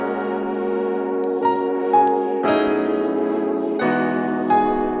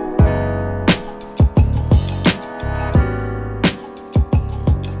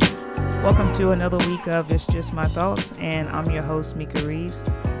to another week of It's Just My Thoughts, and I'm your host, Mika Reeves,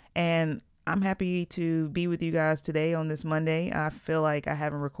 and I'm happy to be with you guys today on this Monday. I feel like I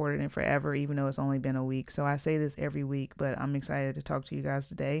haven't recorded in forever, even though it's only been a week, so I say this every week, but I'm excited to talk to you guys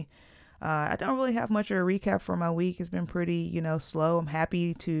today. I don't really have much of a recap for my week. It's been pretty, slow. I'm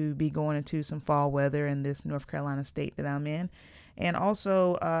happy to be going into some fall weather in this North Carolina state that I'm in. And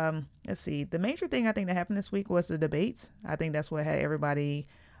also, let's see, the major thing I think that happened this week was the debates. I think that's what had everybody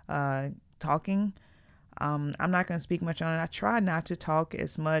talking. I'm not going to speak much on it. I try not to talk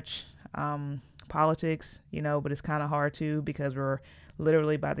as much politics, but it's kind of hard to because we're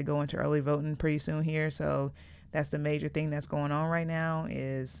literally about to go into early voting pretty soon here. So that's the major thing that's going on right now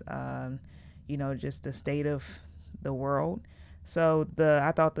is, just the state of the world. So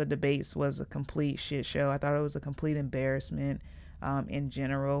I thought the debates was a complete shit show. I thought it was a complete embarrassment in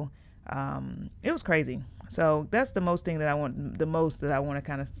general. It was crazy. So that's the most that I want to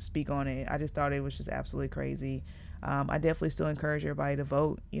kind of speak on it. I just thought it was just absolutely crazy. I definitely still encourage everybody to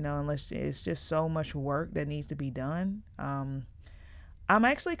vote, unless it's just so much work that needs to be done. I'm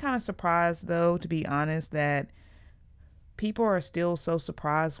actually kind of surprised, though, to be honest, that people are still so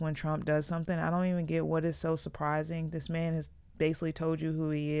surprised when Trump does something. I don't even get what is so surprising. This man has basically told you who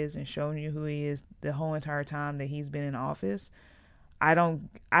he is and shown you who he is the whole entire time that he's been in office. I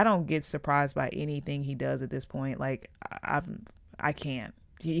don't get surprised by anything he does at this point. Like I can't,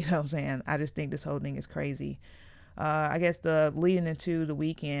 you know what I'm saying? I just think this whole thing is crazy. I guess the leading into the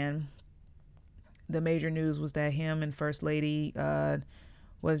weekend, the major news was that him and First Lady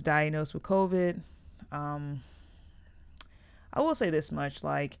was diagnosed with COVID. I will say this much,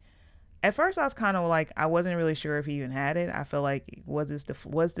 like, at first I was kind of like, I wasn't really sure if he even had it. I feel like, was this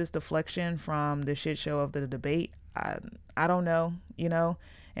deflection from the shit show of the debate? I don't know,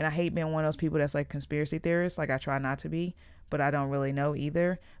 and I hate being one of those people that's like conspiracy theorists. Like, I try not to be, but I don't really know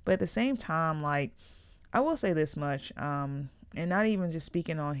either. But at the same time, like, I will say this much, and not even just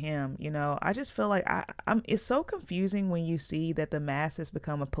speaking on him, I just feel like it's so confusing when you see that the mask has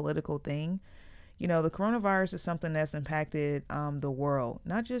become a political thing. The coronavirus is something that's impacted the world,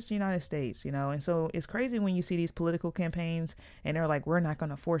 not just the United States, and so it's crazy when you see these political campaigns and they're like, we're not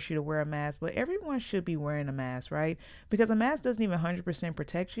going to force you to wear a mask, but everyone should be wearing a mask, right? Because a mask doesn't even 100%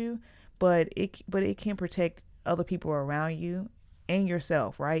 protect you, but it can protect other people around you and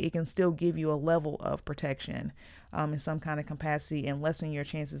yourself, right? It can still give you a level of protection in some kind of capacity and lessen your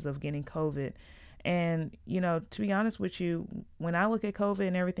chances of getting COVID. And, to be honest with you, when I look at COVID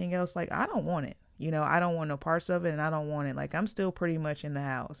and everything else, like, I don't want it. I don't want no parts of it, and I don't want it. Like, I'm still pretty much in the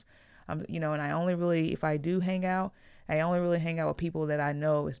house. And I only really, if I do hang out, I only really hang out with people that I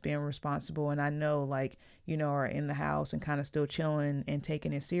know is being responsible and I know, like, are in the house and kind of still chilling and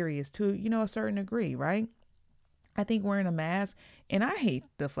taking it serious to, a certain degree, right? I think wearing a mask, and I hate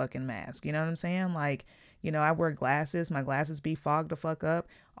the fucking mask, you know what I'm saying? Like, I wear glasses, my glasses be fogged the fuck up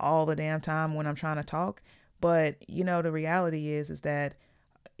all the damn time when I'm trying to talk. But, the reality is that,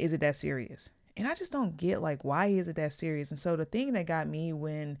 is it that serious? And I just don't get, like, why is it that serious? And so the thing that got me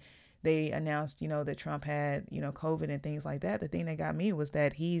when they announced, that Trump had, COVID and things like that, the thing that got me was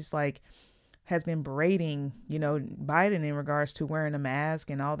that he's like, has been berating, Biden in regards to wearing a mask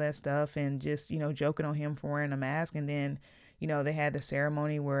and all that stuff and just, joking on him for wearing a mask. And then, they had the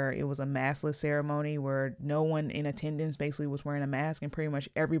ceremony where it was a maskless ceremony where no one in attendance basically was wearing a mask, and pretty much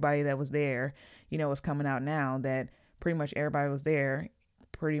everybody that was there, was coming out now that pretty much everybody was there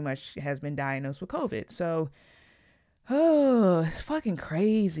pretty much has been diagnosed with COVID. So, it's fucking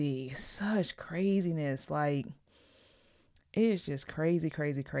crazy. Such craziness. Like, it's just crazy,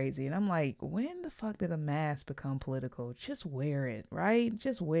 crazy, crazy. And I'm like, when the fuck did a mask become political? Just wear it, right?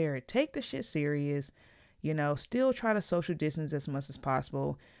 Just wear it. Take the shit serious. Still try to social distance as much as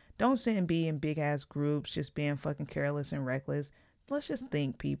possible. Don't sit and be in big ass groups just being fucking careless and reckless. Let's just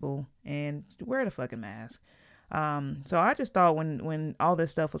think, people, and wear the fucking mask. So I just thought when all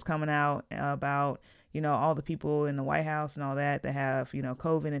this stuff was coming out about, all the people in the White House and all that have,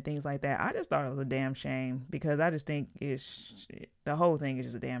 COVID and things like that, I just thought it was a damn shame, because I just think the whole thing is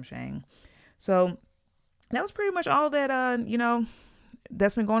just a damn shame. So that was pretty much all that,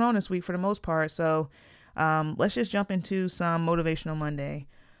 that's been going on this week for the most part. So let's just jump into some Motivational Monday.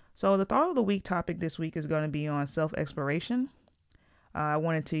 So the thought of the week topic this week is going to be on self-exploration. I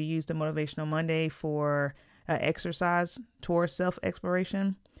wanted to use the Motivational Monday for exercise towards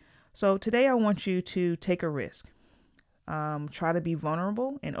self-exploration. So today I want you to take a risk. Try to be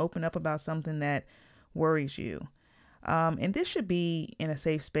vulnerable and open up about something that worries you. And this should be in a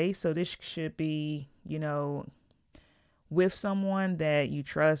safe space. So this should be, with someone that you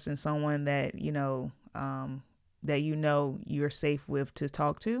trust and someone that, you're safe with to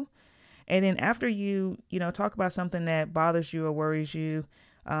talk to. And then after you know, talk about something that bothers you or worries you,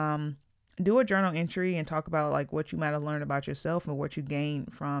 do a journal entry and talk about like what you might have learned about yourself and what you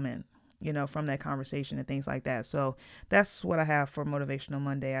gained from it, you know, from that conversation and things like that. So that's what I have for Motivational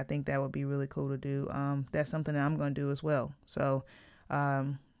Monday. I think that would be really cool to do. That's something that I'm going to do as well. So,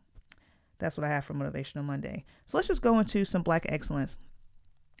 that's what I have for Motivational Monday. So let's just go into some Black excellence.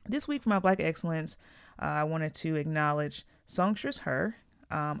 This week for my Black excellence, I wanted to acknowledge Songstress Her.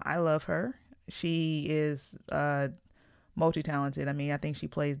 I love her. She is multi-talented. I mean, I think she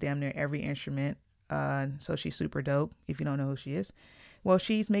plays damn near every instrument. So she's super dope if you don't know who she is. Well,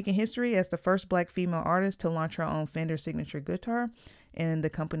 she's making history as the first Black female artist to launch her own Fender signature guitar in the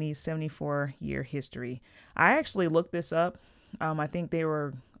company's 74-year history. I actually looked this up. I think they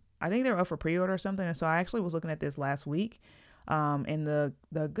were up for pre-order or something. And so I actually was looking at this last week. And the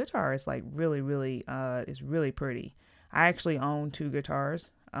guitar is like really, really, is really pretty. I actually own 2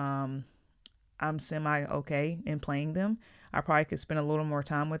 guitars. I'm semi okay in playing them. I probably could spend a little more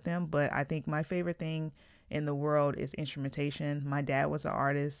time with them, but I think my favorite thing in the world is instrumentation. My dad was an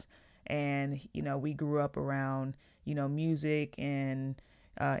artist, and, you know, we grew up around, you know, music and,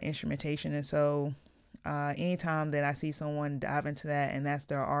 instrumentation. And so, anytime that I see someone dive into that and that's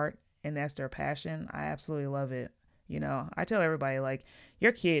their art and that's their passion, I absolutely love it. You know, I tell everybody, like,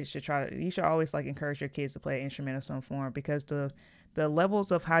 your kids should you should always like encourage your kids to play an instrument of some form, because the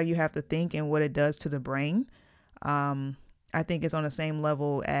levels of how you have to think and what it does to the brain, I think it's on the same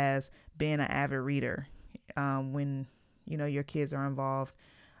level as being an avid reader, when, you know, your kids are involved,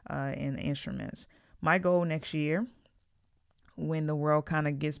 in instruments. My goal next year, when the world kind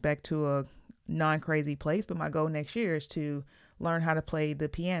of gets back to a non-crazy place, but my goal next year is to learn how to play the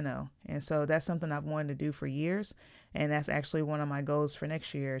piano. And so that's something I've wanted to do for years. And that's actually one of my goals for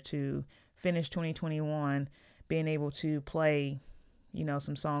next year, to finish 2021 being able to play, you know,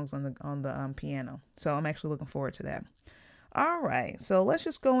 some songs on the piano. So I'm actually looking forward to that. All right. So let's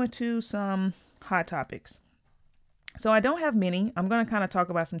just go into some hot topics. So I don't have many. I'm going to kind of talk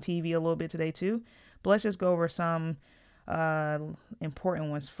about some TV a little bit today too, but let's just go over some important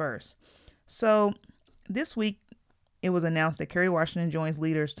ones first. So this week, it was announced that Kerry Washington joins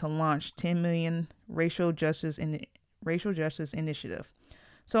leaders to launch 10 million racial justice initiative.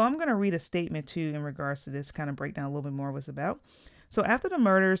 So I'm going to read a statement too in regards to this, kind of break down a little bit more what it's about. So after the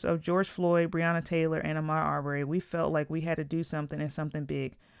murders of George Floyd, Breonna Taylor, and Ahmaud Arbery, we felt like we had to do something, and something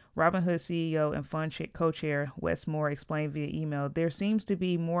big. Robinhood CEO and fund co-chair Wes Moore explained via email, "There seems to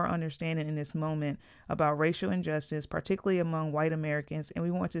be more understanding in this moment about racial injustice, particularly among white Americans, and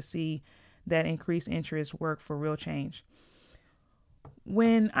we want to see that increased interest work for real change."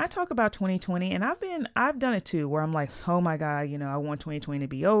 When I talk about 2020, and I've done it too, where I'm like, oh my God, you know, I want 2020 to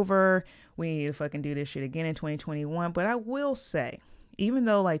be over. We need to fucking do this shit again in 2021. But I will say, even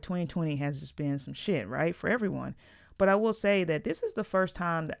though like 2020 has just been some shit, right, for everyone, but I will say that this is the first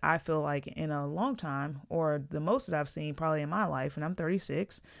time that I feel like in a long time, or the most that I've seen probably in my life, and I'm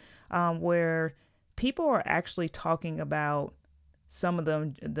 36, where people are actually talking about some of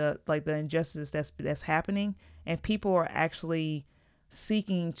the injustice that's happening, and people are actually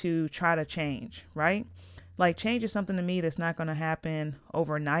seeking to try to change, right? Like, change is something to me that's not going to happen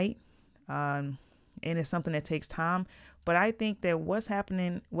overnight, and it's something that takes time. But I think that what's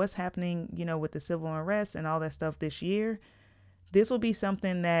happening, you know, with the civil unrest and all that stuff this year, this will be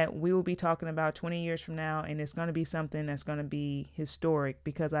something that we will be talking about 20 years from now, and it's going to be something that's going to be historic,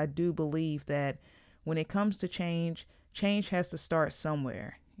 because I do believe that when it comes to change has to start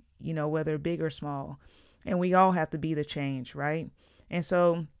somewhere, you know, whether big or small, and we all have to be the change, right? And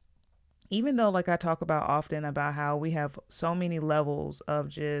so even though, like, I talk about often about how we have so many levels of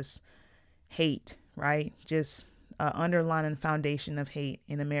just hate, right? Just underlying foundation of hate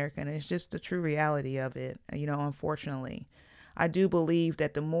in America. And it's just the true reality of it. You know, unfortunately, I do believe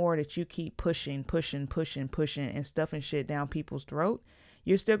that the more that you keep pushing and stuffing shit down people's throat,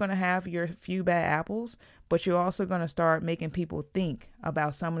 you're still going to have your few bad apples, but you're also going to start making people think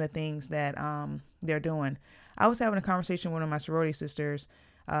about some of the things that they're doing. I was having a conversation with one of my sorority sisters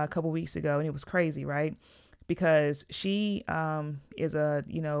a couple weeks ago, and it was crazy, right? Because she is a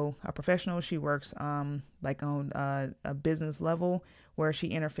professional. She works like on a business level, where she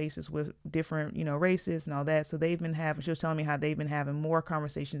interfaces with different, races and all that. So she was telling me how they've been having more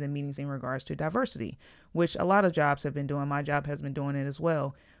conversations and meetings in regards to diversity, which a lot of jobs have been doing. My job has been doing it as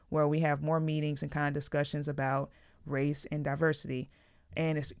well, where we have more meetings and kind of discussions about race and diversity.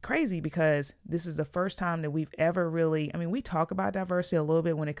 And it's crazy because this is the first time that we've ever really, we talk about diversity a little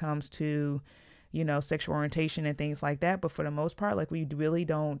bit when it comes to, sexual orientation and things like that. But for the most part, like, we really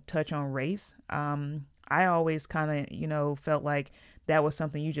don't touch on race. I always kind of, felt like that was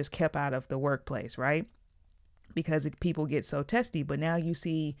something you just kept out of the workplace, right? Because people get so testy, but now you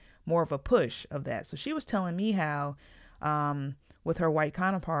see more of a push of that. So she was telling me how, with her white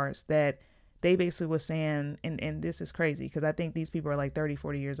counterparts, that they basically was saying, and this is crazy because I think these people are like 30,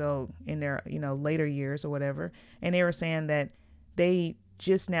 40 years old in their, later years or whatever. And they were saying that they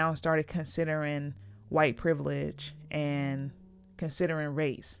just now started considering white privilege and considering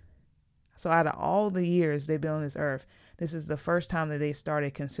race. So out of all the years they've been on this earth, this is the first time that they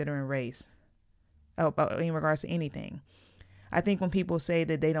started considering race in regards to anything. I think when people say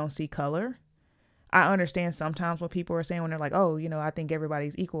that they don't see color, I understand sometimes what people are saying when they're like, oh, I think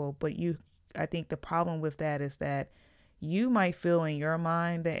everybody's equal. But I think the problem with that is that you might feel in your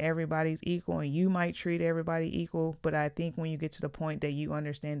mind that everybody's equal and you might treat everybody equal. But I think when you get to the point that you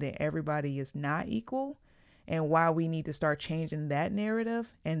understand that everybody is not equal and why we need to start changing that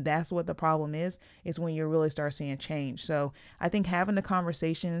narrative, and that's what the problem is when you really start seeing change. So I think having the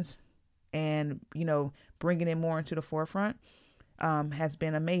conversations and, bringing it more into the forefront has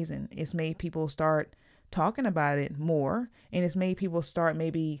been amazing. It's made people start talking about it more, and it's made people start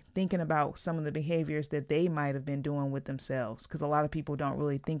maybe thinking about some of the behaviors that they might have been doing with themselves, because a lot of people don't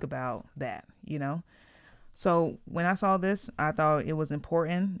really think about that, So when I saw this, I thought it was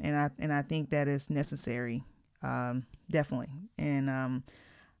important, and I think that it's necessary, definitely. And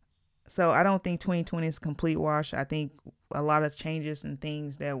so I don't think 2020 is a complete wash. I think a lot of changes and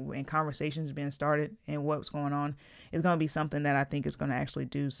things and conversations being started and what's going on is going to be something that I think is going to actually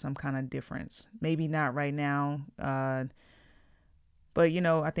do some kind of difference. Maybe not right now, but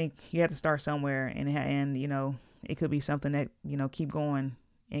I think you have to start somewhere, and it could be something that keep going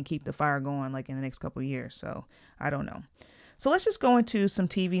and keep the fire going like in the next couple of years. So I don't know. So let's just go into some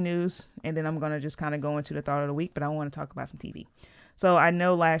TV news, and then I'm going to just kind of go into the thought of the week, but I want to talk about some TV. So I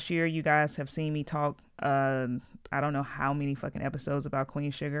know last year you guys have seen me talk, I don't know how many fucking episodes about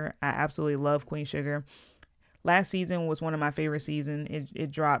Queen Sugar. I absolutely love Queen Sugar. Last season was one of my favorite seasons. It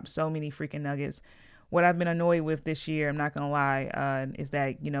dropped so many freaking nuggets. What I've been annoyed with this year, I'm not going to lie, is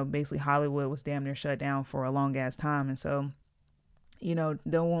that, basically Hollywood was damn near shut down for a long ass time. And so,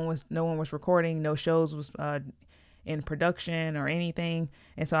 no one was recording, no shows was in production or anything.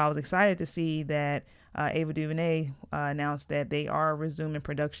 And so I was excited to see that Ava DuVernay announced that they are resuming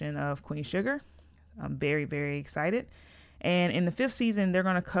production of Queen Sugar. I'm very, very excited. And in the 5th season, they're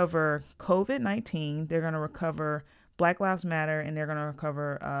going to cover COVID-19. They're going to cover Black Lives Matter, and they're going to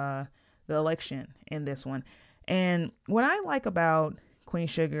cover the election in this one. And what I like about Queen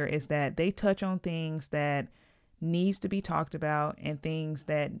Sugar is that they touch on things that needs to be talked about and things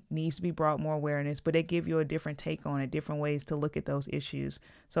that needs to be brought more awareness, but they give you a different take on it, different ways to look at those issues.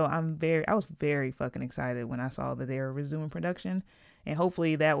 So I was very fucking excited when I saw that they were resuming production, and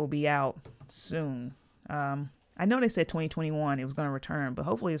hopefully that will be out soon. I know they said 2021 it was going to return, but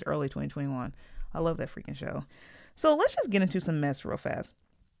hopefully it's early 2021. I love that freaking show. So let's just get into some mess real fast.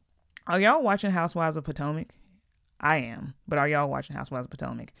 Are y'all watching Housewives of Potomac? I am, but are y'all watching Housewives of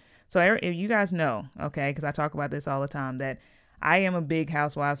Potomac? So if you guys know, okay, because I talk about this all the time, that I am a big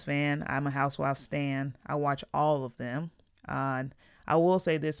Housewives fan. I'm a Housewives stan. I watch all of them. I will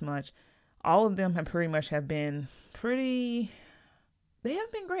say this much. All of them have been they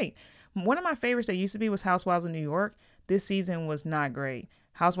have been great. One of my favorites that used to be was Housewives of New York. This season was not great.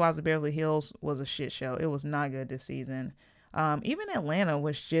 Housewives of Beverly Hills was a shit show. It was not good this season. Even Atlanta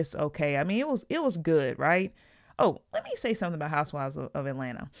was just okay. I mean, it was good, right? Oh, let me say something about Housewives of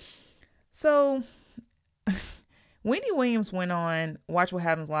Atlanta. So, Wendy Williams went on Watch What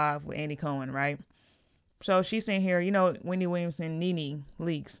Happens Live with Andy Cohen, right? So she's saying here, Wendy Williams and Nene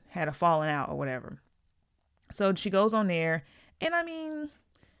Leakes had a falling out or whatever. So she goes on there, and I mean,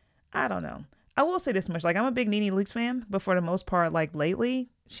 I don't know. I will say this much, like, I'm a big Nene Leakes fan, but for the most part, like, lately,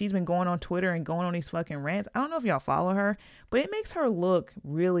 she's been going on Twitter and going on these fucking rants. I don't know if y'all follow her, but it makes her look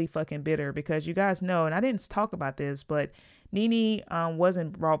really fucking bitter, because you guys know, and I didn't talk about this, but Nene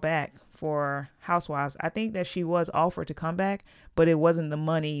wasn't brought back for Housewives. I think that she was offered to come back, but it wasn't the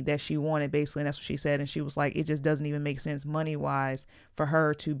money that she wanted, basically, and that's what she said. And she was like, it just doesn't even make sense money-wise for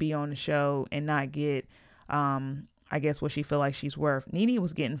her to be on the show and not get, I guess, what she feel like she's worth. Nene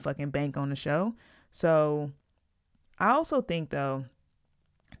was getting fucking bank on the show. So I also think, though,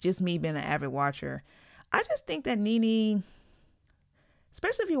 just me being an avid watcher, I just think that Nene,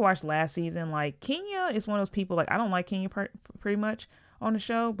 especially if you watched last season, like, Kenya is one of those people, like, I don't like Kenya pretty much on the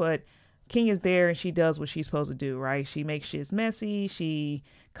show, but Kenya's there and she does what she's supposed to do, right? She makes shit messy. She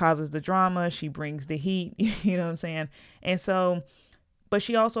causes the drama. She brings the heat. You know what I'm saying? And so But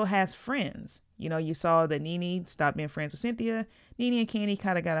she also has friends. You know, you saw that Nene stopped being friends with Cynthia. Nene and Kandi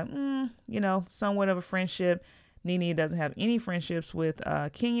kind of got somewhat of a friendship. Nene doesn't have any friendships with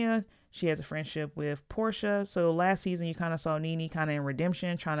Kenya. She has a friendship with Portia. So last season, you kind of saw Nene kind of in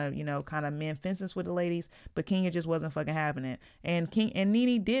redemption, trying to, kind of mend fences with the ladies. But Kenya just wasn't fucking having it. And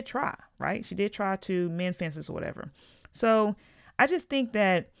Nene did try, right? She did try to mend fences or whatever. So I just think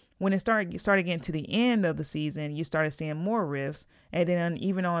that when it started getting to the end of the season, you started seeing more rifts. And then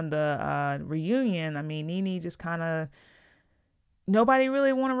even on the reunion, I mean, Nene just kind of, nobody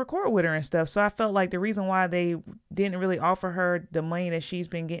really want to record with her and stuff. So I felt like the reason why they didn't really offer her the money that she's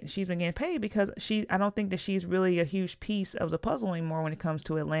been getting paid, because I don't think that she's really a huge piece of the puzzle anymore when it comes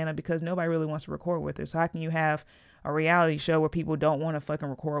to Atlanta, because nobody really wants to record with her. So how can you have a reality show where people don't want to fucking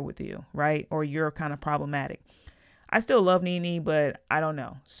record with you, right? Or you're kind of problematic. I still love Nene, but I don't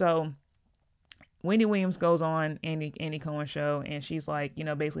know. So Wendy Williams goes on Andy Cohen show, and she's like,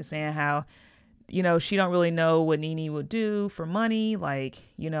 basically saying how, she don't really know what Nene would do for money. Like,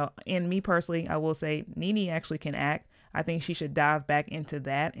 and me personally, I will say Nene actually can act. I think she should dive back into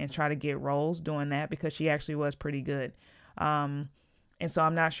that and try to get roles doing that, because she actually was pretty good. And so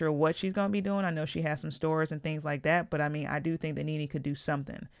I'm not sure what she's going to be doing. I know she has some stores and things like that, but I mean, I do think that Nene could do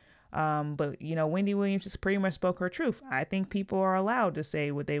something. But Wendy Williams just pretty much spoke her truth. I think people are allowed to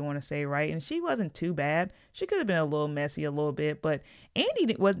say what they want to say, right? And she wasn't too bad. She could have been a little messy a little bit, but Andy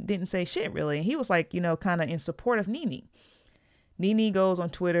didn't say shit really. And he was like, kind of in support of Nene. Nene goes on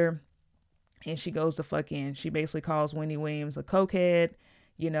Twitter and she goes the fuck in. She basically calls Wendy Williams a cokehead.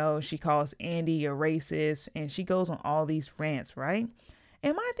 She calls Andy a racist, and she goes on all these rants, right?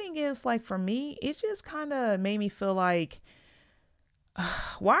 And my thing is, like, for me, it just kind of made me feel like,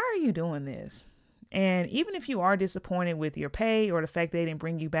 why are you doing this? And even if you are disappointed with your pay or the fact they didn't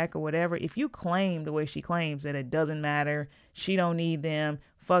bring you back or whatever, if you claim the way she claims that it doesn't matter, she don't need them,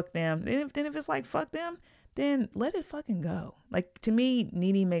 fuck them, then if it's like fuck them, then let it fucking go. Like, to me,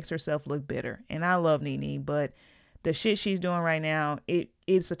 Nene makes herself look bitter, and I love Nene, but the shit she's doing right now,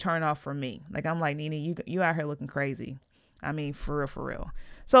 it's a turn off for me. Like, I'm like, Nene, you out here looking crazy. I mean, for real.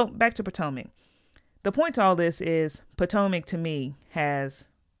 So back to Potomac. The point to all this is Potomac, to me, has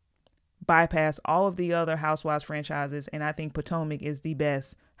bypassed all of the other Housewives franchises, and I think Potomac is the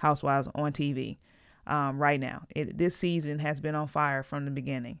best Housewives on TV right now. This season has been on fire from the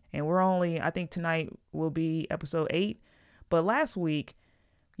beginning, and I think tonight will be episode 8, but last week,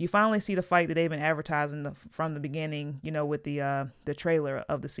 you finally see the fight that they've been advertising from the beginning, with the trailer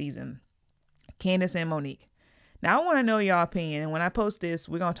of the season. Candace and Monique. Now, I want to know y'all opinion. And when I post this,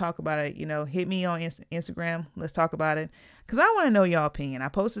 we're going to talk about it. Hit me on Instagram. Let's talk about it. Because I want to know y'all opinion. I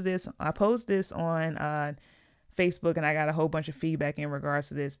posted this on Facebook, and I got a whole bunch of feedback in regards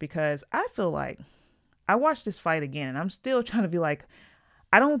to this, because I feel like I watched this fight again, and I'm still trying to be like,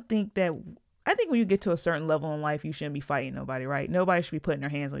 I think when you get to a certain level in life, you shouldn't be fighting nobody, right? Nobody should be putting their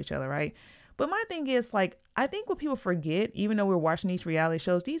hands on each other, right? But my thing is, like, I think what people forget, even though we're watching these reality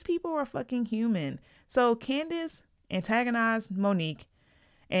shows, these people are fucking human. So Candace antagonized Monique,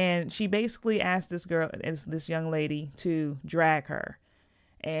 and she basically asked this young lady to drag her.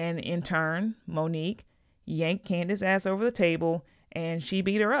 And in turn, Monique yanked Candace's ass over the table, and she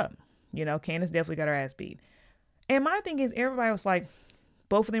beat her up. Candace definitely got her ass beat. And my thing is, everybody was like,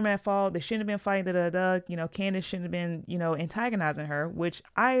 both of them at fault. They shouldn't have been fighting. Candace shouldn't have been, antagonizing her, which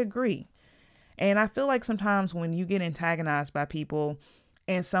I agree. And I feel like sometimes when you get antagonized by people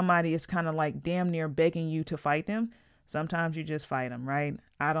and somebody is kind of like damn near begging you to fight them, sometimes you just fight them, right?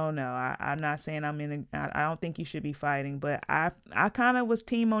 I don't know. I'm not saying I don't think you should be fighting, but I kind of was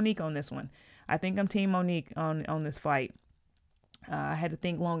Team Monique on this one. I think I'm Team Monique on this fight. I had to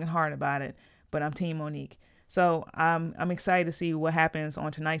think long and hard about it, but I'm Team Monique. So I'm excited to see what happens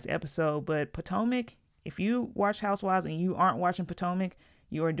on tonight's episode. But Potomac, if you watch Housewives and you aren't watching Potomac,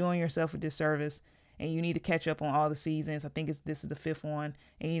 you are doing yourself a disservice, and you need to catch up on all the seasons. I think this is the 5th one,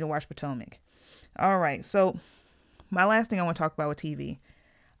 and you need to watch Potomac. All right, so my last thing I want to talk about with TV.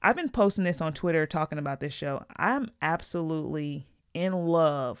 I've been posting this on Twitter talking about this show. I'm absolutely in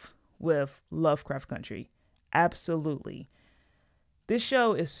love with Lovecraft Country. Absolutely. This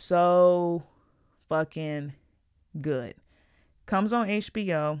show is so fucking good. Comes on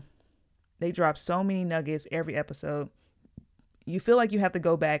HBO. They drop so many nuggets every episode. You feel like you have to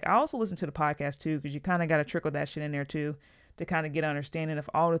go back. I also listen to the podcast too, because you kind of got to trickle that shit in there too, to kind of get an understanding of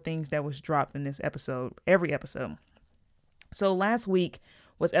all the things that was dropped in this episode, every episode. So last week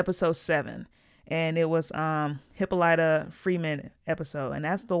was episode 7, and it was Hippolyta Freeman episode, and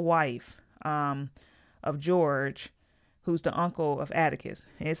that's the wife of George, who's the uncle of Atticus.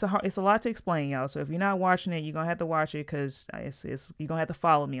 And it's a lot to explain, y'all. So if you're not watching it, you're going to have to watch it because you're going to have to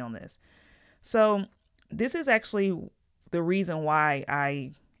follow me on this. So this is actually the reason why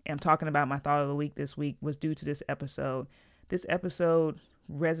I am talking about my thought of the week this week was due to this episode. This episode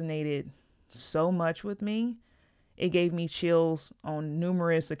resonated so much with me. It gave me chills on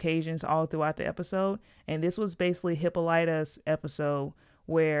numerous occasions all throughout the episode. And this was basically Hippolyta's episode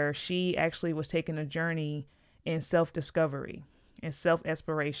where she actually was taking a journey in self-discovery and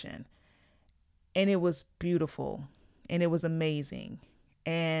self-exploration. And it was beautiful and it was amazing.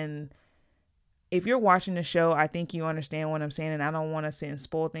 And if you're watching the show, I think you understand what I'm saying. And I don't want to sit and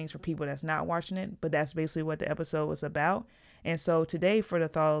spoil things for people that's not watching it, but that's basically what the episode was about. And so today for the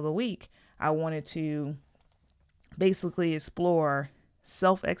thought of the week, I wanted to basically explore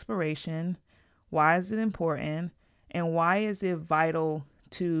self-exploration. Why is it important? And why is it vital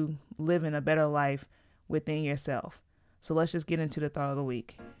to living a better life within yourself? So let's just get into the thought of the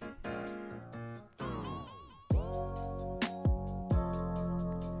week.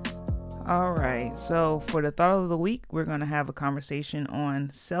 All right. So for the thought of the week, we're going to have a conversation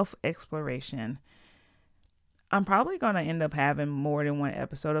on self-exploration. I'm probably going to end up having more than one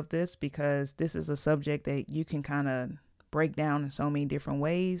episode of this because this is a subject that you can kind of break down in so many different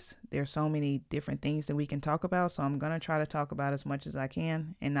ways. There's so many different things that we can talk about. So I'm going to try to talk about as much as I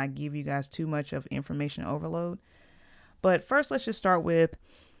can and not give you guys too much of information overload. But first, let's just start with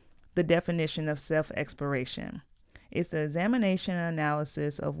the definition of self-exploration. It's the examination and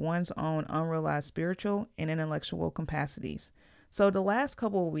analysis of one's own unrealized spiritual and intellectual capacities. So the last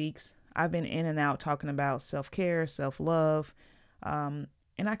couple of weeks, I've been in and out talking about self-care, self-love,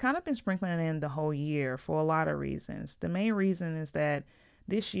 and I kind of been sprinkling in the whole year for a lot of reasons. The main reason is that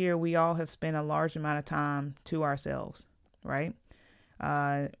this year we all have spent a large amount of time to ourselves, right?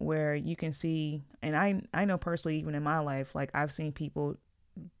 Where you can see, and I know personally, even in my life, like I've seen people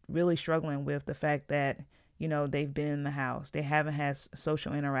really struggling with the fact that, you know, they've been in the house, they haven't had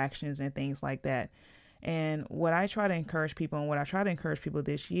social interactions and things like that. And what I try to encourage people and what I try to encourage people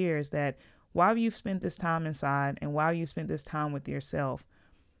this year is that while you've spent this time inside and while you've spent this time with yourself,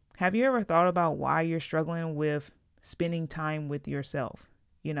 have you ever thought about why you're struggling with spending time with yourself?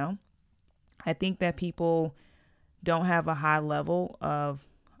 You know, I think that people don't have a high level of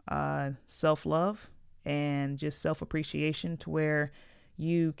self-love and just self-appreciation to where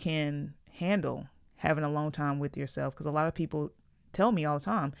you can handle having alone time with yourself. Because a lot of people tell me all the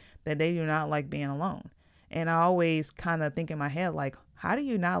time that they do not like being alone. And I always kind of think in my head, like, how do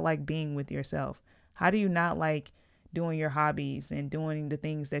you not like being with yourself? How do you not like doing your hobbies and doing the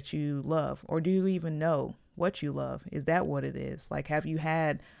things that you love? Or do you even know what you love? Is that what it is? Like, have you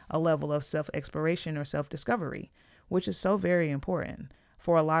had a level of self-exploration or self-discovery, which is so very important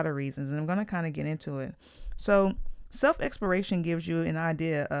for a lot of reasons. And I'm going to kind of get into it. So self-exploration gives you an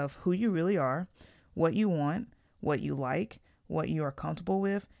idea of who you really are, what you want, what you like, what you are comfortable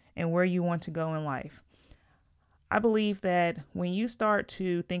with, and where you want to go in life. I believe that when you start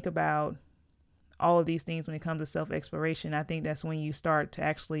to think about all of these things when it comes to self-exploration, I think that's when you start to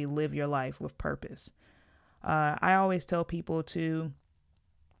actually live your life with purpose. I always tell people to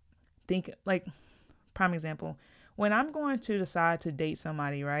think, like, prime example, when I'm going to decide to date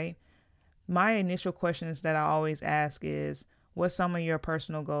somebody, right? My initial questions that I always ask is, what's some of your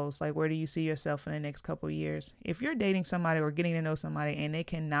personal goals? Like, where do you see yourself in the next couple of years? If you're dating somebody or getting to know somebody and they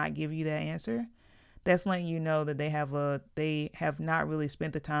cannot give you that answer, that's letting you know that they have not really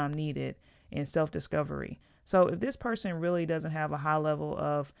spent the time needed in self-discovery. So if this person really doesn't have a high level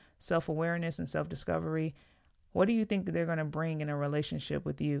of self-awareness and self-discovery, what do you think that they're going to bring in a relationship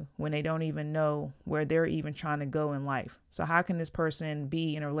with you when they don't even know where they're even trying to go in life? So how can this person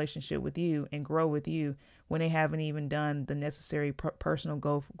be in a relationship with you and grow with you when they haven't even done the necessary personal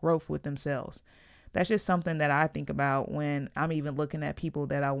growth with themselves? That's just something that I think about when I'm even looking at people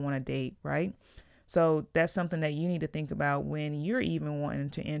that I want to date, right? So that's something that you need to think about when you're even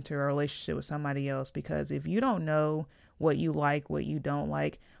wanting to enter a relationship with somebody else, because if you don't know what you like, what you don't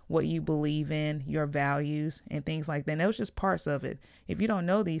like, what you believe in, your values and things like that, and those just parts of it. If you don't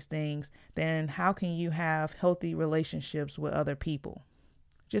know these things, then how can you have healthy relationships with other people?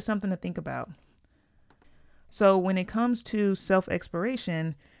 Just something to think about. So when it comes to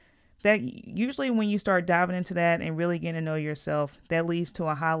self-exploration, that usually when you start diving into that and really getting to know yourself, that leads to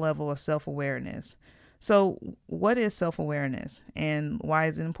a high level of self-awareness. So what is self-awareness and why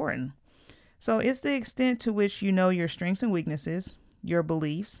is it important? So it's the extent to which you know your strengths and weaknesses, your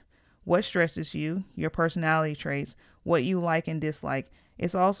beliefs, what stresses you, your personality traits, what you like and dislike.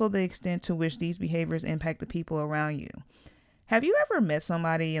 It's also the extent to which these behaviors impact the people around you. Have you ever met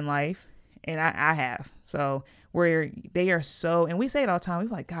somebody in life And I have. So where they are so, and we say it all the time,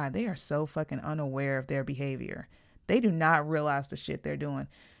 we're like, God, they are so fucking unaware of their behavior. They do not realize the shit they're doing.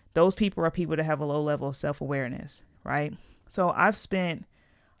 Those people are people that have a low level of self-awareness, right? So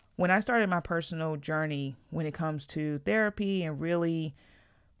when I started my personal journey when it comes to therapy and really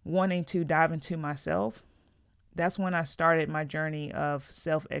wanting to dive into myself, that's when I started my journey of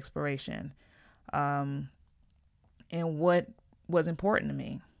self-exploration, and what was important to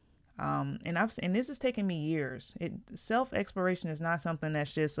me. And this has taken me years. Self-exploration is not something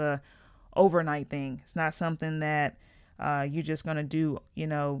that's just a overnight thing. It's not something that you're just going to do,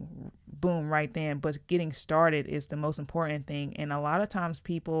 boom, right then. But getting started is the most important thing. And a lot of times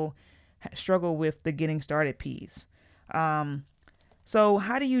people struggle with the getting started piece. So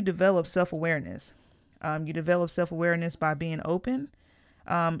how do you develop self-awareness? You develop self-awareness by being open.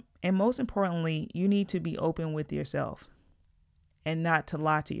 And most importantly, you need to be open with yourself and not to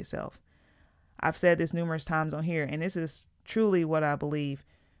lie to yourself. I've said this numerous times on here, and this is truly what I believe.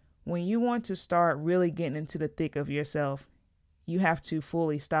 When you want to start really getting into the thick of yourself, you have to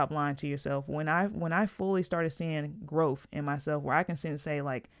fully stop lying to yourself. When I fully started seeing growth in myself, where I can say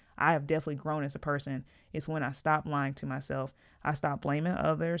like I have definitely grown as a person, it's when I stopped lying to myself. I stopped blaming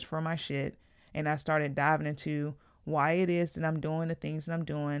others for my shit, and I started diving into why it is that I'm doing the things that I'm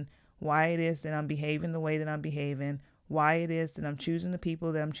doing, why it is that I'm behaving the way that I'm behaving, why it is that I'm choosing the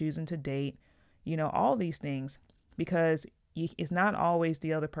people that I'm choosing to date, all these things, because it's not always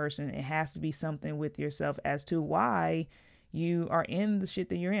the other person. It has to be something with yourself as to why you are in the shit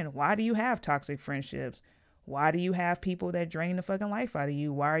that you're in. Why do you have toxic friendships? Why do you have people that drain the fucking life out of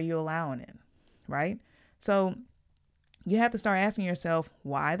you? Why are you allowing it? Right? So you have to start asking yourself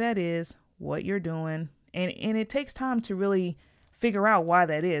why that is, what you're doing. And it takes time to really figure out why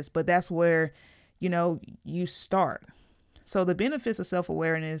that is. But that's where, you start. So the benefits of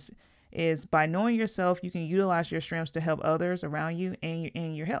self-awareness is by knowing yourself, you can utilize your strengths to help others around you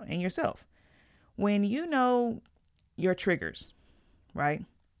and your help and yourself. When you know your triggers, right?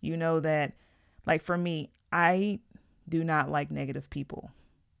 You know that, like for me, I do not like negative people,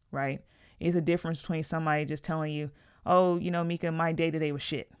 right? It's a difference between somebody just telling you, oh, Mika, my day today was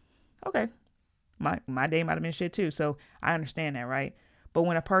shit. Okay. My day might have been shit too. So I understand that, right? But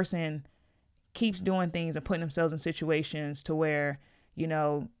when a person keeps doing things and putting themselves in situations to where,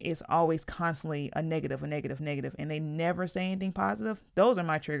 it's always constantly a negative, and they never say anything positive, those are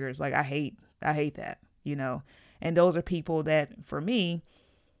my triggers. Like I hate that, and those are people that for me,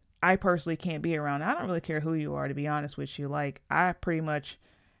 I personally can't be around. I don't really care who you are, to be honest with you. Like I pretty much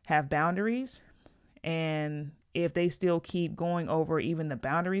have boundaries, and if they still keep going over even the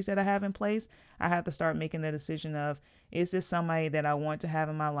boundaries that I have in place, I have to start making the decision of, is this somebody that I want to have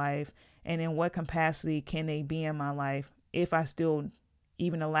in my life? And in what capacity can they be in my life if I still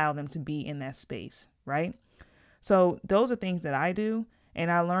even allow them to be in that space, right? So those are things that I do.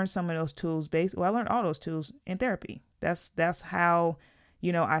 And I learned some of those tools I learned all those tools in therapy. That's how,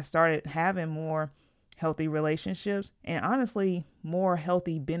 I started having more healthy relationships and honestly more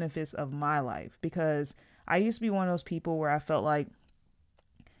healthy benefits of my life, because I used to be one of those people where I felt like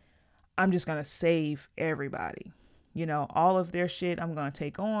I'm just going to save everybody. All of their shit I'm going to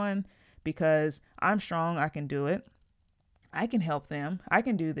take on because I'm strong. I can do it. I can help them. I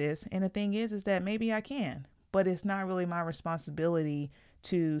can do this. And the thing is that maybe I can, but it's not really my responsibility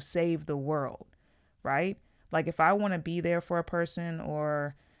to save the world, right? Like if I want to be there for a person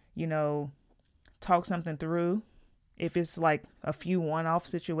or, talk something through, if it's like a few one-off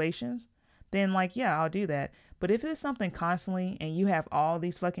situations, then like, yeah, I'll do that. But if it's something constantly and you have all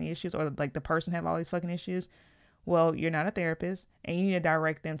these fucking issues, or like the person have all these fucking issues, well, you're not a therapist, and you need to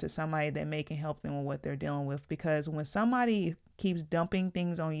direct them to somebody that can help them with what they're dealing with. Because when somebody keeps dumping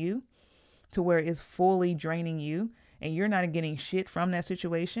things on you to where it's fully draining you and you're not getting shit from that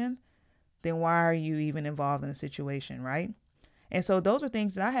situation, then why are you even involved in the situation, right? And so those are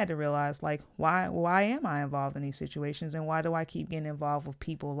things that I had to realize, like, why am I involved in these situations, and why do I keep getting involved with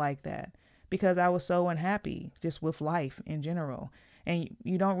people like that? Because I was so unhappy just with life in general. And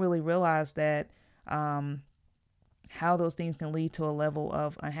you don't really realize that how those things can lead to a level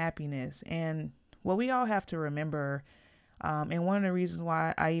of unhappiness. And what we all have to remember, and one of the reasons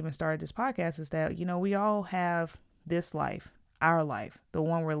why I even started this podcast, is that, we all have this life, our life, the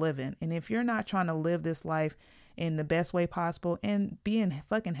one we're living. And if you're not trying to live this life in the best way possible and being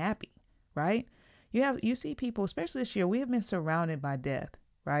fucking happy, right? You see people, especially this year, we have been surrounded by death,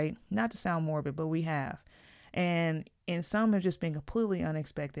 right? Not to sound morbid, but we have. And some have just been completely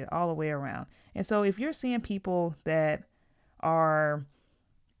unexpected all the way around. And so if you're seeing people that are,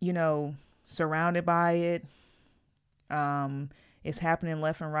 surrounded by it, it's happening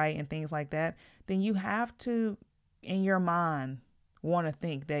left and right and things like that, then you have to, in your mind, want to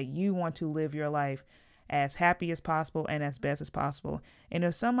think that you want to live your life as happy as possible and as best as possible. And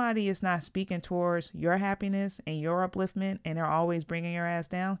if somebody is not speaking towards your happiness and your upliftment and they're always bringing your ass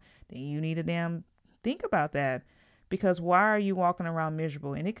down, then you need to damn think about that. Because why are you walking around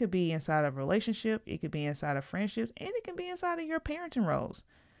miserable? And it could be inside of a relationship, it could be inside of friendships, and it can be inside of your parenting roles.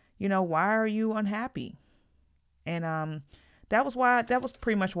 Why are you unhappy? And that was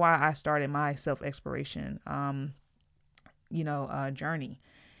pretty much why I started my self-exploration journey.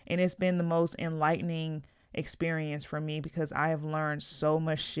 And it's been the most enlightening experience for me because I have learned so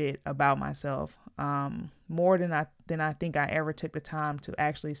much shit about myself, more than I think I ever took the time to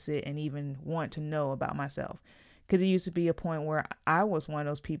actually sit and even want to know about myself. Because it used to be a point where I was one of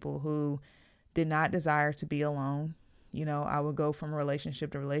those people who did not desire to be alone. I would go from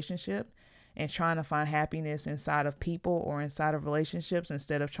relationship to relationship and trying to find happiness inside of people or inside of relationships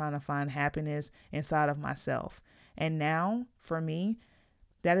instead of trying to find happiness inside of myself. And now, for me,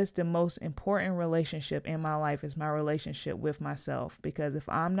 that is the most important relationship in my life, is my relationship with myself. Because if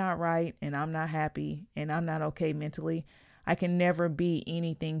I'm not right and I'm not happy and I'm not okay mentally, I can never be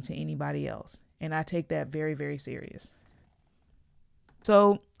anything to anybody else. And I take that very, very serious.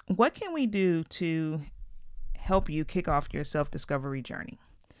 So what can we do to help you kick off your self-discovery journey?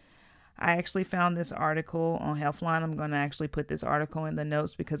 I actually found this article on Healthline. I'm going to actually put this article in the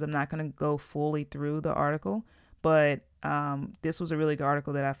notes because I'm not going to go fully through the article. But this was a really good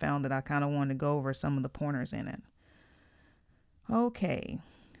article that I found that I kind of wanted to go over some of the pointers in it. Okay,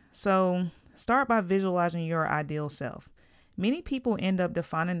 so start by visualizing your ideal self. Many people end up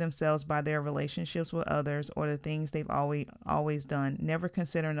defining themselves by their relationships with others or the things they've always done, never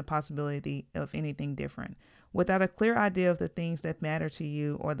considering the possibility of anything different. Without a clear idea of the things that matter to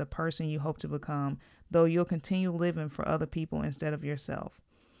you or the person you hope to become, though you'll continue living for other people instead of yourself.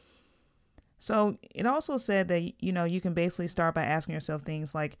 So it also said that, you can basically start by asking yourself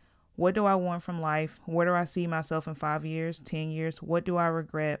things like, what do I want from life? Where do I see myself in 5 years, 10 years? What do I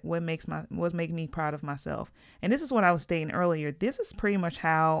regret? What makes me proud of myself? And this is what I was stating earlier. This is pretty much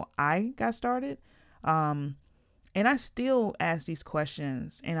how I got started. And I still ask these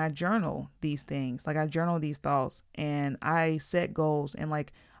questions and I journal these things. Like I journal these thoughts and I set goals and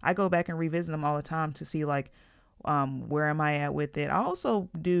like I go back and revisit them all the time to see like, where am I at with it? I also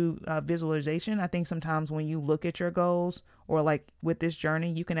do visualization. I think sometimes when you look at your goals or like with this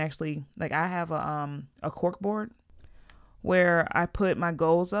journey, you can actually like I have a cork board where I put my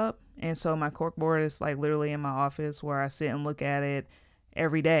goals up. And so my cork board is like literally in my office where I sit and look at it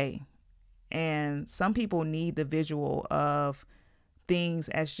every day. And some people need the visual of things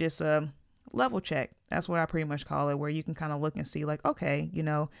as just a level check. That's what I pretty much call it, where you can kind of look and see like, okay,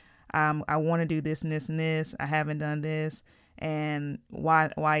 I want to do this and this and this. I haven't done this. And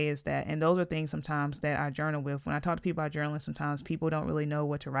why is that? And those are things sometimes that I journal with. When I talk to people about journaling, sometimes people don't really know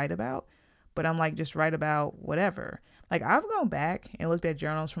what to write about. But I'm like, just write about whatever. Like I've gone back and looked at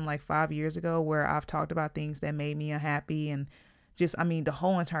journals from like 5 years ago where I've talked about things that made me unhappy. And just, the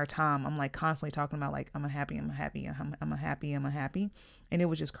whole entire time I'm like constantly talking about like, I'm unhappy. I'm unhappy. And it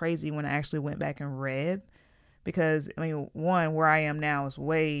was just crazy when I actually went back and read. Because, one, where I am now is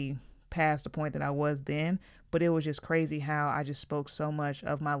way past the point that I was then. But it was just crazy how I just spoke so much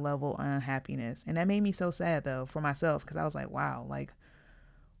of my level of unhappiness. And that made me so sad, though, for myself. Because I was like, wow, like,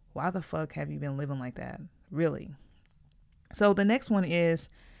 why the fuck have you been living like that? Really? So the next one is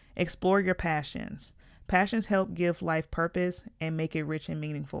explore your passions. Passions help give life purpose and make it rich and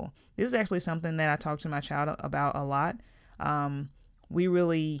meaningful. This is actually something that I talk to my child about a lot. We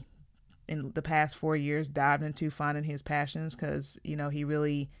really, in the past 4 years, dived into finding his passions because, he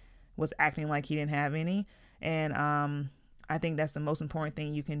really was acting like he didn't have any. And I think that's the most important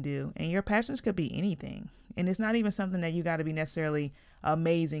thing you can do. And your passions could be anything. And it's not even something that you got to be necessarily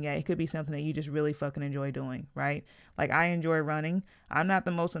amazing at. It could be something that you just really fucking enjoy doing, right? Like I enjoy running. I'm not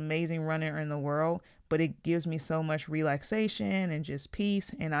the most amazing runner in the world, but it gives me so much relaxation and just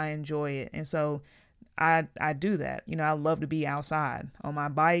peace, and I enjoy it. And so I do that. I love to be outside on my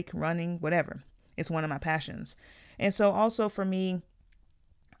bike, running, whatever. It's one of my passions. And so also for me,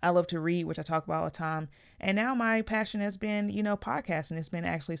 I love to read, which I talk about all the time. And now my passion has been, podcasting. It's been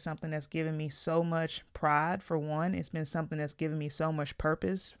actually something that's given me so much pride, for one. It's been something that's given me so much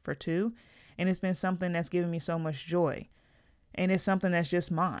purpose, for two. And it's been something that's given me so much joy. And it's something that's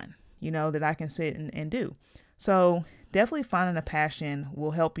just mine, that I can sit and do. So definitely finding a passion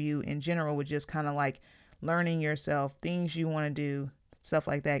will help you in general with just kind of like learning yourself, things you want to do, stuff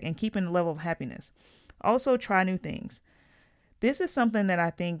like that, and keeping the level of happiness. Also try new things. This is something that I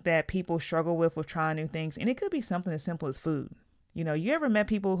think that people struggle with trying new things. And it could be something as simple as food. You ever met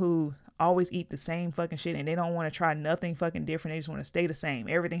people who always eat the same fucking shit and they don't want to try nothing fucking different? They just want to stay the same.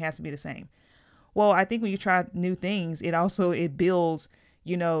 Everything has to be the same. Well, I think when you try new things, it builds,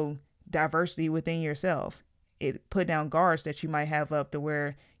 diversity within yourself. It put down guards that you might have up to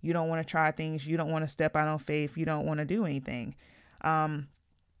where you don't want to try things, you don't want to step out on faith, you don't want to do anything.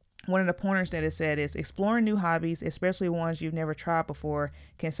 One of the pointers that it said is exploring new hobbies, especially ones you've never tried before,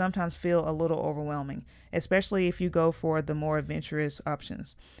 can sometimes feel a little overwhelming, especially if you go for the more adventurous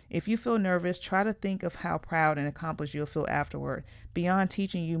options. If you feel nervous, try to think of how proud and accomplished you'll feel afterward. Beyond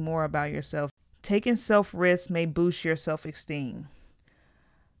teaching you more about yourself, taking self-risks may boost your self-esteem.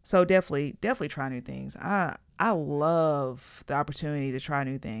 So definitely try new things. I love the opportunity to try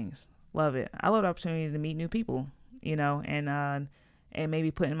new things. Love it. I love the opportunity to meet new people, and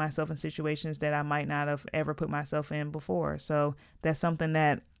maybe putting myself in situations that I might not have ever put myself in before. So that's something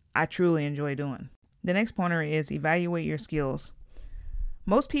that I truly enjoy doing. The next pointer is evaluate your skills.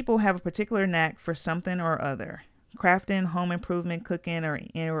 Most people have a particular knack for something or other. Crafting, home improvement, cooking,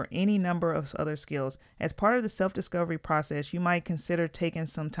 or any number of other skills. As part of the self-discovery process, you might consider taking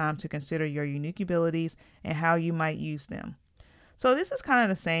some time to consider your unique abilities and how you might use them. So this is kind of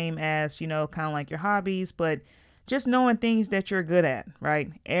the same as, kind of like your hobbies, but just knowing things that you're good at,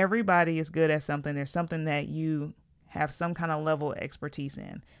 right? Everybody is good at something. There's something that you have some kind of level of expertise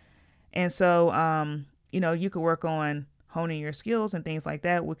in. And so, you could work on honing your skills and things like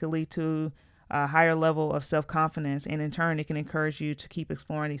that, which could lead to a higher level of self-confidence. And in turn, it can encourage you to keep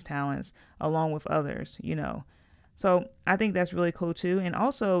exploring these talents along with others, So I think that's really cool too. And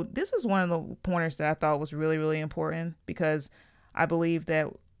also, this is one of the pointers that I thought was really, really important because I believe that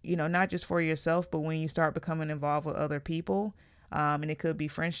not just for yourself, but when you start becoming involved with other people, and it could be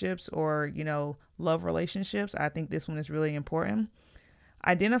friendships or, love relationships. I think this one is really important.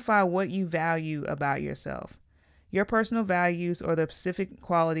 Identify what you value about yourself. Your personal values or the specific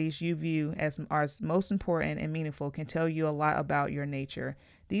qualities you view as most important and meaningful can tell you a lot about your nature.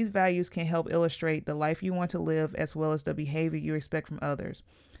 These values can help illustrate the life you want to live as well as the behavior you expect from others.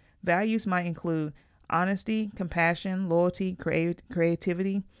 Values might include honesty, compassion, loyalty,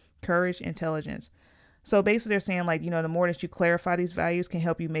 creativity, courage, intelligence. So basically they're saying the more that you clarify these values can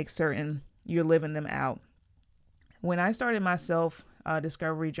help you make certain you're living them out. When I started my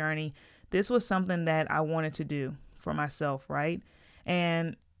self-discovery journey, this was something that I wanted to do for myself, right?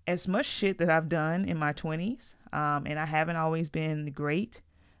 And as much shit that I've done in my 20s, and I haven't always been great.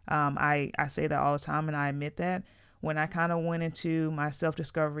 I say that all the time and I admit that. When I kind of went into my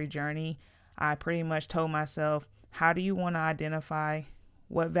self-discovery journey, I pretty much told myself, how do you want to identify?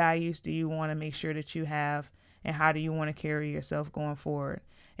 What values do you want to make sure that you have? And how do you want to carry yourself going forward?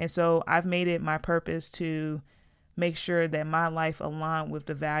 And so I've made it my purpose to make sure that my life aligned with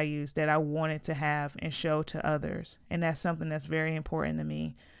the values that I wanted to have and show to others. And that's something that's very important to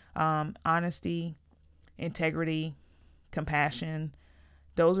me. Honesty, integrity, compassion,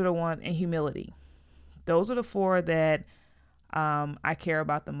 those are the ones, and humility. Those are the four that I care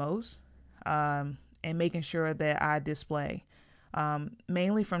about the most. And making sure that I display.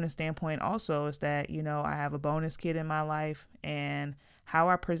 Mainly from the standpoint also is that, I have a bonus kid in my life and how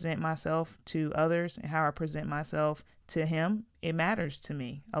I present myself to others and how I present myself to him, it matters to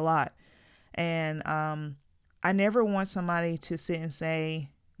me a lot. And I never want somebody to sit and say,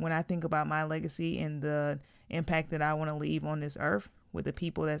 when I think about my legacy and the impact that I want to leave on this earth with the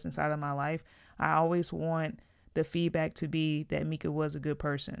people that's inside of my life, I always want the feedback to be that Mika was a good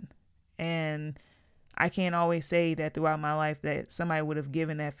person. And I can't always say that throughout my life that somebody would have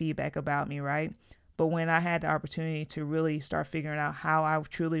given that feedback about me, right? But when I had the opportunity to really start figuring out how I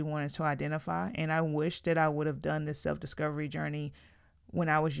truly wanted to identify, and I wish that I would have done this self-discovery journey when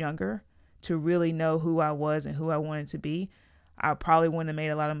I was younger to really know who I was and who I wanted to be, I probably wouldn't have made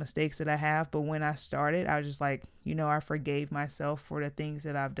a lot of mistakes that I have. But when I started, I was just like, I forgave myself for the things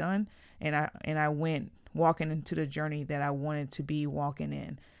that I've done. And I went walking into the journey that I wanted to be walking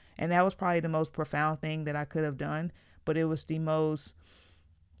in. And that was probably the most profound thing that I could have done. But it was the most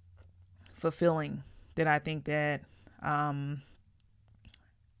fulfilling that I think that, I've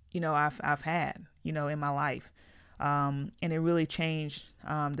had, in my life. And it really changed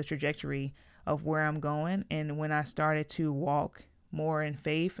the trajectory of where I'm going. And when I started to walk more in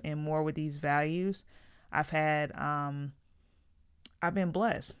faith and more with these values, I've been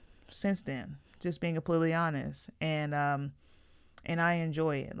blessed since then, just being completely honest. And I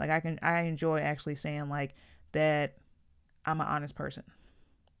enjoy it. I enjoy actually saying that I'm an honest person.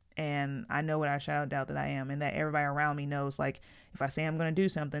 And I know without a shadow of doubt that I am, and that everybody around me knows, if I say I'm going to do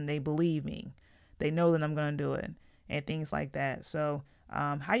something, they believe me. They know that I'm going to do it and things like that. So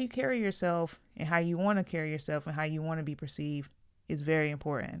how you carry yourself and how you want to carry yourself and how you want to be perceived is very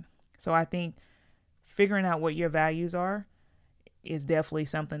important. So I think figuring out what your values are is definitely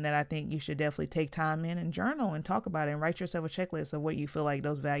something that I think you should definitely take time in and journal and talk about it and write yourself a checklist of what you feel like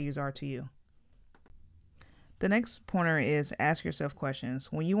those values are to you. The next pointer is ask yourself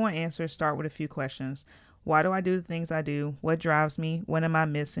questions. When you want answers, start with a few questions. Why do I do the things I do? What drives me? What am I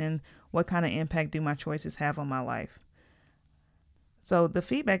missing? What kind of impact do my choices have on my life? So the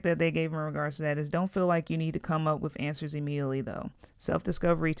feedback that they gave in regards to that is don't feel like you need to come up with answers immediately, though.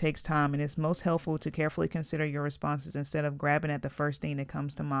 Self-discovery takes time, and it's most helpful to carefully consider your responses instead of grabbing at the first thing that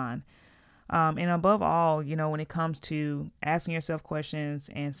comes to mind. And above all, when it comes to asking yourself questions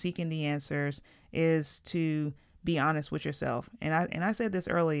and seeking the answers is to be honest with yourself. And I said this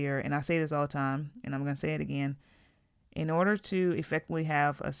earlier, and I say this all the time, and I'm going to say it again. In order to effectively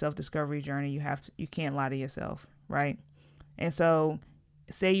have a self-discovery journey, you can't lie to yourself, right? And so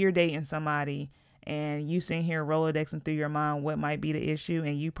say you're dating somebody and you sitting here Rolodexing through your mind what might be the issue,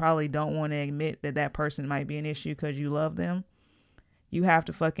 and you probably don't want to admit that that person might be an issue because you love them. You have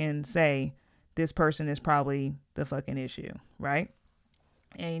to fucking say this person is probably the fucking issue, right?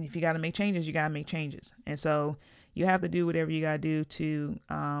 And if you got to make changes, you got to make changes. And so you have to do whatever you got to do to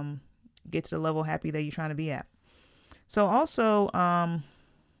get to the level happy that you're trying to be at. So also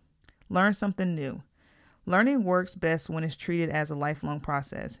learn something new. Learning works best when it's treated as a lifelong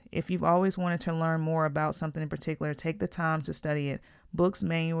process. If you've always wanted to learn more about something in particular, take the time to study it. Books,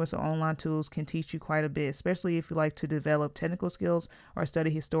 manuals, or online tools can teach you quite a bit, especially if you like to develop technical skills or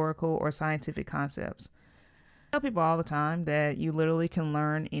study historical or scientific concepts. I tell people all the time that you literally can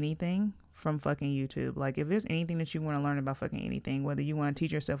learn anything from fucking YouTube. Like if there's anything that you want to learn about fucking anything, whether you want to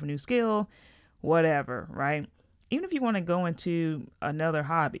teach yourself a new skill, whatever, right? Even if you want to go into another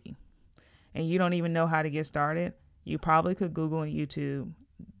hobby, and you don't even know how to get started, you probably could Google and YouTube.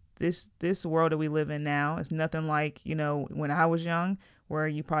 This world that we live in now is nothing like, when I was young, where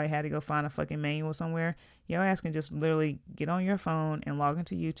you probably had to go find a fucking manual somewhere. Your ass can just literally get on your phone and log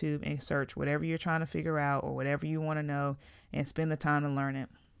into YouTube and search whatever you're trying to figure out or whatever you want to know and spend the time to learn it.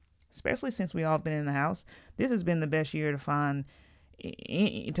 Especially since we all been in the house. This has been the best year to learn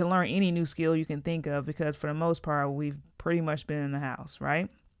any new skill you can think of, because for the most part, we've pretty much been in the house, right?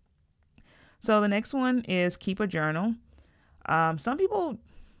 So the next one is keep a journal. Some people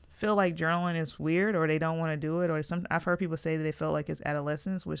feel like journaling is weird, or they don't want to do it, or I've heard people say that they feel like it's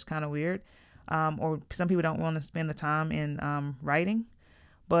adolescence, which is kind of weird. Or some people don't want to spend the time in writing.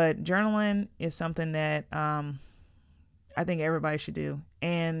 But journaling is something that I think everybody should do.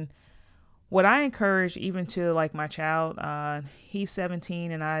 And what I encourage even to like my child, he's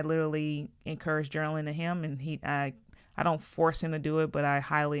 17, and I literally encourage journaling to him, and I don't force him to do it, but I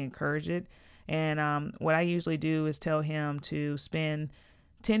highly encourage it. And what I usually do is tell him to spend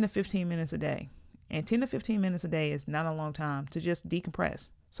 10 to 15 minutes a day. And 10 to 15 minutes a day is not a long time to just decompress.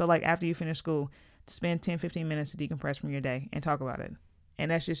 So like after you finish school, spend 10, 15 minutes to decompress from your day and talk about it.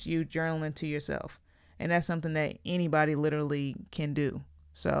 And that's just you journaling to yourself. And that's something that anybody literally can do.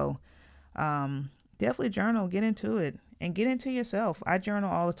 So definitely journal, get into it, and get into yourself. I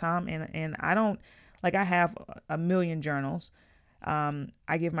journal all the time, and I don't, like, I have a million journals.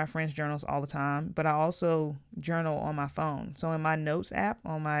 I give my friends journals all the time, but I also journal on my phone. So in my notes app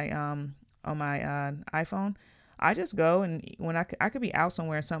on my iPhone, I just go, and when I could be out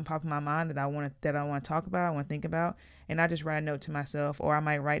somewhere and something pop in my mind that I want to talk about, I want to think about, and I just write a note to myself, or I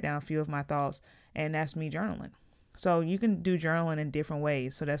might write down a few of my thoughts, and that's me journaling. So you can do journaling in different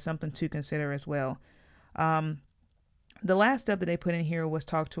ways. So that's something to consider as well. The last step that they put in here was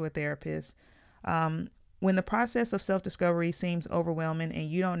talk to a therapist. When the process of self-discovery seems overwhelming and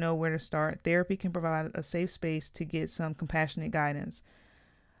you don't know where to start, therapy can provide a safe space to get some compassionate guidance.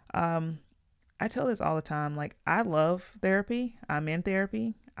 I tell this all the time, like, I love therapy. I'm in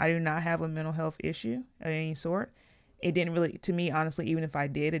therapy. I do not have a mental health issue of any sort. It didn't really, to me, honestly, even if I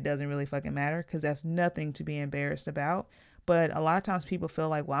did, it doesn't really fucking matter, because that's nothing to be embarrassed about. But a lot of times people feel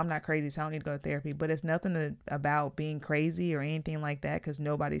like, well, I'm not crazy, so I don't need to go to therapy. But it's nothing about being crazy or anything like that, because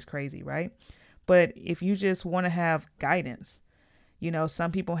nobody's crazy, right? But if you just want to have guidance,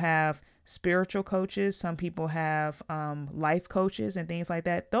 some people have spiritual coaches, some people have life coaches and things like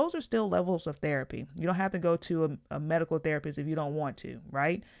that. Those are still levels of therapy. You don't have to go to a medical therapist if you don't want to,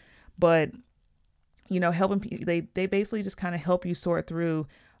 right? But, helping people, they basically just kind of help you sort through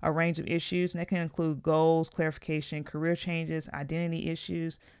a range of issues, and that can include goals, clarification, career changes, identity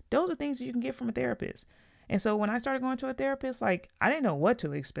issues. Those are things that you can get from a therapist. And so when I started going to a therapist, like, I didn't know what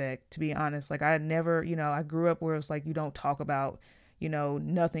to expect, to be honest. Like, I never, I grew up where it's like, you don't talk about,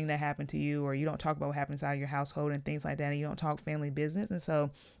 nothing that happened to you, or you don't talk about what happened inside your household and things like that. And you don't talk family business. And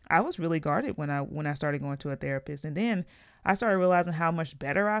so I was really guarded when I started going to a therapist. And then I started realizing how much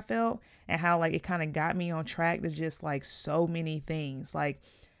better I felt, and how like it kind of got me on track to just like so many things. Like,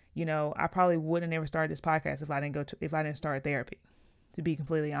 I probably would have never started this podcast if I didn't start therapy, to be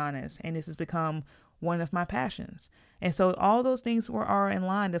completely honest. And this has become one of my passions. And so all those things are in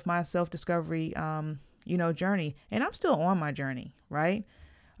line with my self-discovery, journey. And I'm still on my journey, right?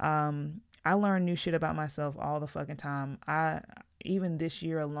 I learn new shit about myself all the fucking time. Even this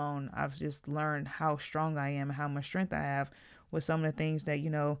year alone, I've just learned how strong I am and how much strength I have with some of the things that,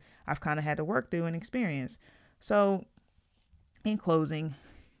 I've kind of had to work through and experience. So in closing,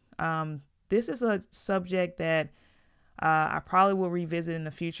 this is a subject that I probably will revisit in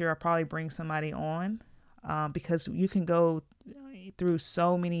the future. I'll probably bring somebody on because you can go through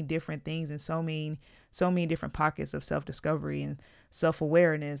so many different things and so many different pockets of self-discovery and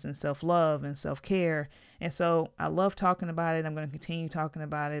self-awareness and self-love and self-care. And so I love talking about it. I'm going to continue talking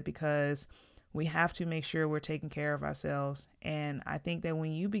about it because we have to make sure we're taking care of ourselves. And I think that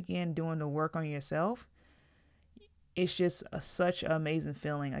when you begin doing the work on yourself, it's just such an amazing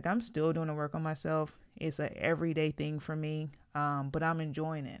feeling. Like, I'm still doing the work on myself. It's an everyday thing for me, but I'm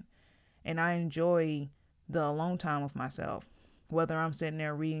enjoying it. And I enjoy the alone time with myself, whether I'm sitting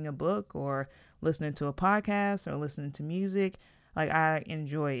there reading a book or listening to a podcast or listening to music. Like, I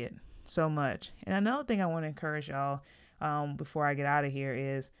enjoy it so much. And another thing I want to encourage y'all before I get out of here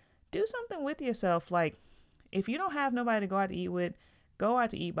is do something with yourself. Like, if you don't have nobody to go out to eat with, go out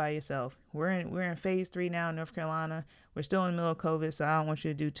to eat by yourself. We're in phase 3 now in North Carolina. We're still in the middle of COVID, so I don't want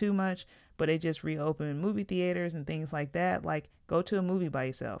you to do too much, but they just reopened movie theaters and things like that. Like, go to a movie by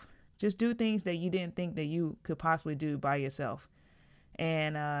yourself. Just do things that you didn't think that you could possibly do by yourself.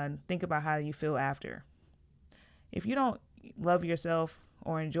 And think about how you feel after. If you don't love yourself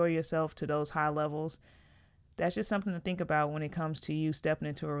or enjoy yourself to those high levels, that's just something to think about when it comes to you stepping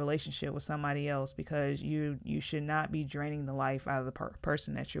into a relationship with somebody else, because you should not be draining the life out of the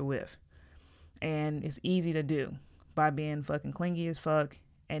person that you're with. And it's easy to do by being fucking clingy as fuck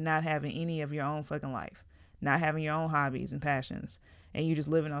and not having any of your own fucking life, not having your own hobbies and passions, and you just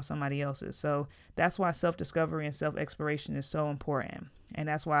living on somebody else's. So that's why self-discovery and self-exploration is so important. And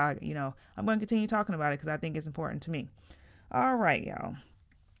that's why, I'm going to continue talking about it because I think it's important to me. All right, y'all.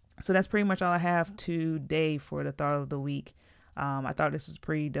 So that's pretty much all I have today for the thought of the week. I thought this was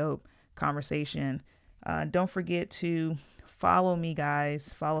pretty dope conversation. Don't forget to follow me,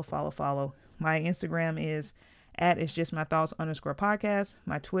 guys. Follow. My Instagram is @itsjustmythoughts_podcast.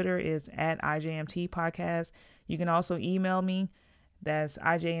 My Twitter is @IJMTpodcast. You can also email me. That's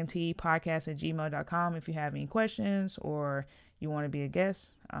IJMTpodcast@gmail.com if you have any questions or you want to be a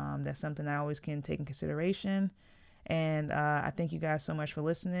guest. That's something I always can take in consideration. And I thank you guys so much for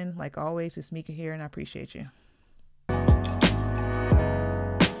listening. Like always, it's Mika here, and I appreciate you.